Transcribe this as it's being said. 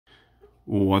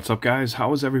What's up, guys?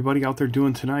 How is everybody out there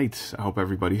doing tonight? I hope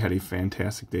everybody had a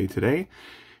fantastic day today.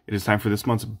 It is time for this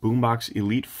month's Boombox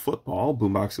Elite Football.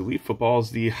 Boombox Elite Football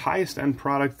is the highest end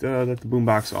product that the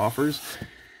Boombox offers.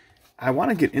 I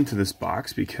want to get into this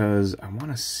box because I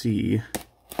want to see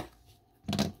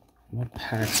what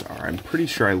packs are. I'm pretty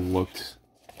sure I looked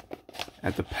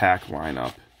at the pack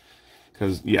lineup.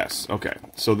 Because, yes, okay.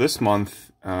 So this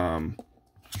month,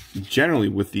 generally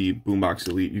with the Boombox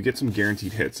Elite, you get some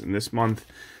guaranteed hits. And this month,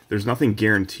 there's nothing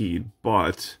guaranteed,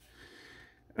 but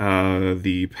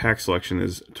the pack selection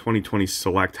is 2020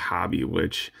 Select Hobby,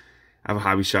 which I have a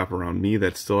hobby shop around me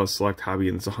that still has Select Hobby,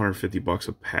 and it's $150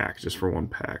 a pack, just for one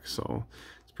pack. So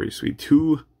it's pretty sweet.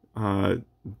 Two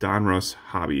Donruss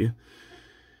Hobby,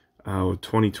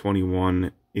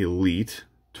 2021 Elite,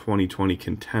 2020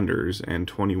 Contenders, and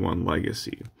 21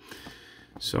 Legacy.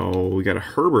 So we got a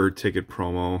Herbert ticket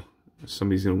promo.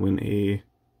 Somebody's going to win a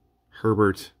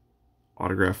Herbert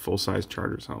autographed full-size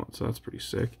Chargers helmet, so that's pretty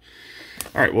sick.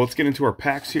 All right, well, let's get into our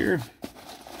packs here.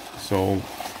 So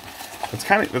that's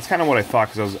kind of what I thought,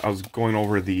 because I was going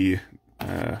over the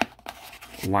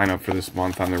lineup for this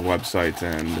month on their website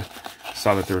and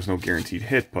saw that there was no guaranteed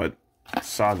hit, but I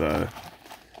saw the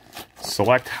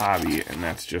Select Hobby, and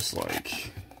that's just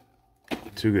like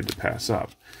too good to pass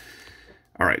up.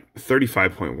 All right,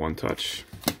 35.1 touch.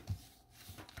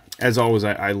 As always,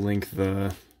 I link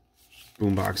the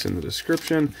Boombox in the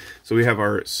description. So we have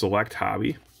our Select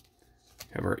Hobby,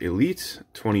 we have our Elite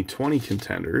 2020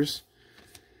 Contenders,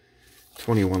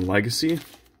 21 Legacy,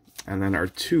 and then our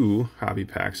two hobby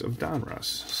packs of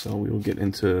Donruss. So we will get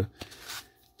into,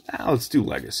 let's do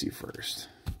Legacy first.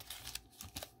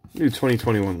 Do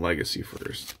 2021 Legacy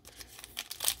first.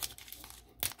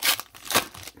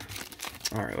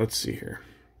 All right, let's see here.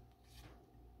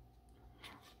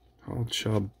 Hall,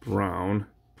 Chubb, Brown,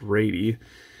 Brady.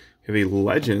 We have a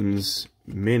Legends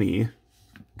Mini.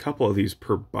 A couple of these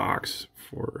per box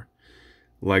for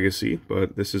Legacy,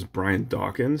 but this is Brian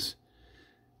Dawkins.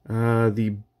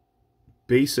 The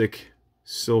basic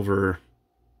silver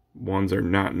ones are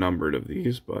not numbered of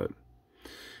these, but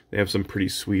they have some pretty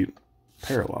sweet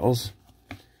parallels.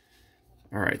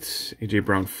 All right, A.J.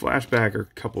 Brown flashback, or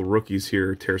a couple rookies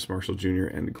here, Terrace Marshall Jr.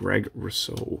 and Greg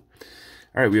Rousseau.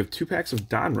 All right, we have two packs of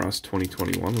Donruss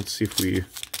 2021. Let's see if we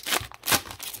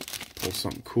pull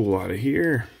something cool out of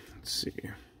here. Let's see.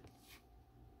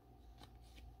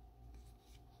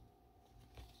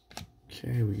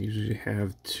 Okay, we usually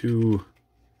have two.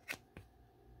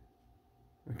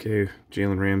 Okay,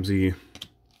 Jalen Ramsey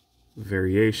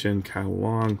variation, Kyle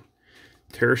Long,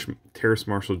 Terrace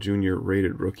Marshall Jr.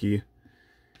 rated rookie.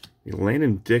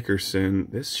 Landon Dickerson,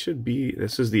 this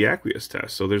is the Aqueous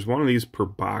test, so there's one of these per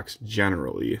box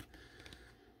generally.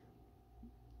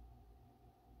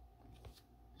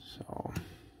 So,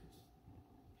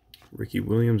 Ricky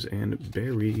Williams and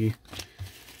Barry.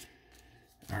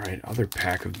 All right, other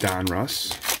pack of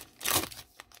Donruss.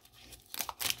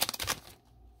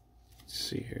 Let's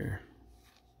see here.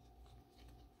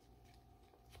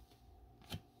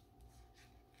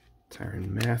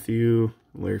 Tyrann Mathieu,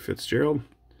 Larry Fitzgerald.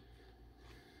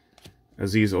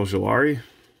 Azeez Ojulari,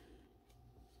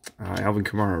 Alvin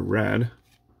Kamara red,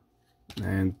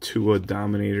 and Tua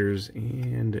Dominators,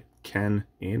 and Ken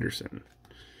Anderson.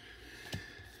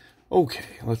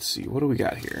 Okay, let's see. What do we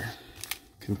got here?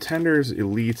 Contenders,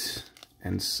 Elite,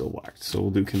 and Select. So we'll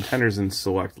do Contenders and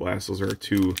Select last. Those are our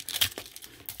two,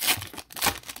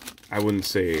 I wouldn't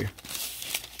say,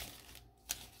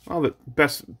 well, the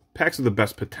best packs of the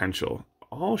best potential.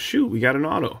 Oh, shoot, we got an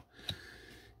auto.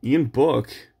 Ian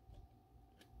Book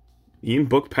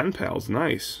Pen Pals,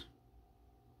 nice.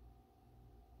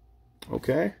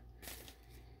 Okay.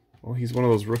 Well, he's one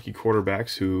of those rookie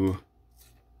quarterbacks who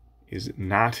is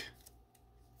not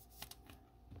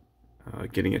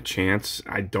getting a chance.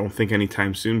 I don't think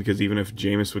anytime soon, because even if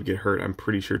Jameis would get hurt, I'm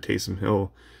pretty sure Taysom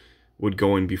Hill would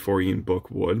go in before Ian Book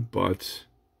would, but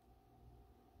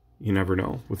you never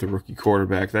know. With a rookie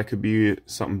quarterback, that could be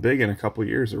something big in a couple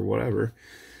years or whatever.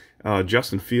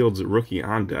 Justin Fields, rookie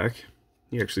on deck.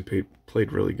 He actually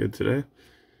played really good today.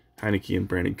 Heineke and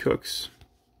Brandon Cooks.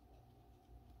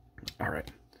 All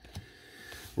right.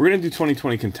 We're going to do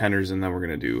 2020 Contenders, and then we're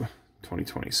going to do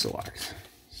 2020 Select.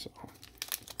 So,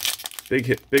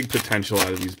 big potential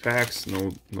out of these packs.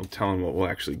 No telling what we'll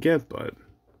actually get, but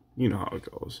you know how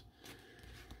it goes.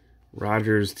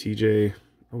 Rodgers, TJ.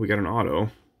 Oh, we got an auto.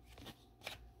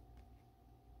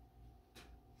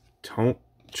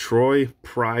 Troy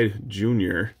Pride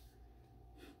Jr.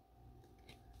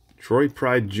 Troy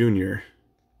Pride Jr.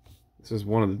 This is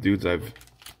one of the dudes I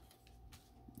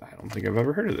don't think I've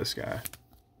ever heard of this guy.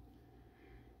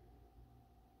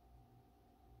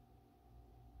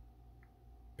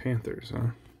 Panthers,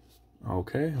 huh?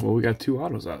 Okay, well, we got 2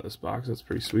 autos out of this box. That's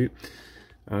pretty sweet.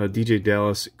 DJ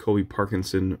Dallas, Kobe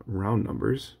Parkinson round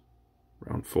numbers.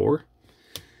 Round 4.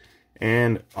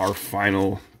 And our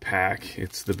final pack.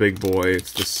 It's the big boy.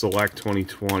 It's the Select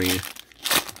 2020.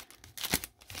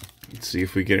 Let's see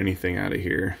if we get anything out of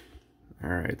here. All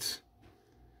right.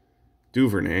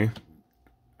 Duvernay.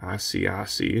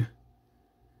 Asi.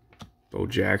 Bo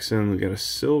Jackson. We got a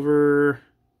silver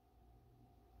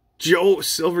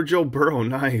Joe Burrow.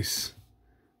 Nice.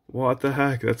 What the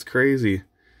heck? That's crazy.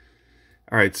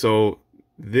 All right, so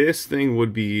this thing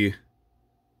would be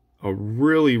a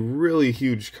really, really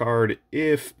huge card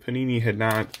if Panini had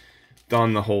not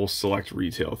done the whole select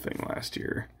retail thing last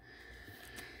year.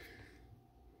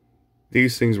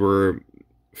 These things were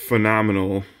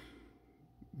phenomenal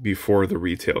before the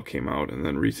retail came out, and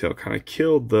then retail kind of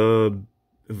killed the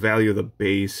value of the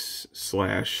base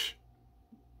slash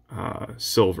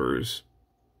silvers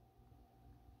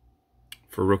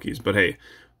for rookies. But hey,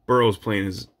 Burrow's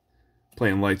playing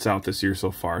lights out this year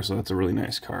so far, so that's a really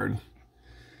nice card.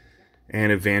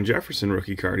 And a Van Jefferson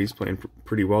rookie card. He's playing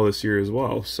pretty well this year as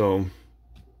well. So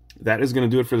that is going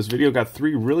to do it for this video. Got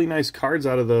 3 really nice cards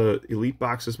out of the Elite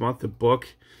Box this month. The book,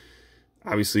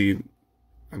 obviously,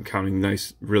 I'm counting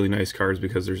really nice cards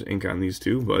because there's ink on these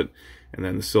two. And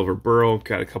then the Silver Burrow,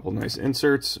 got a couple nice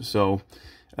inserts. So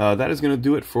that is going to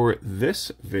do it for this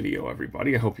video,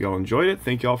 everybody. I hope you all enjoyed it.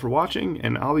 Thank you all for watching,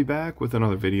 and I'll be back with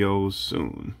another video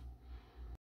soon.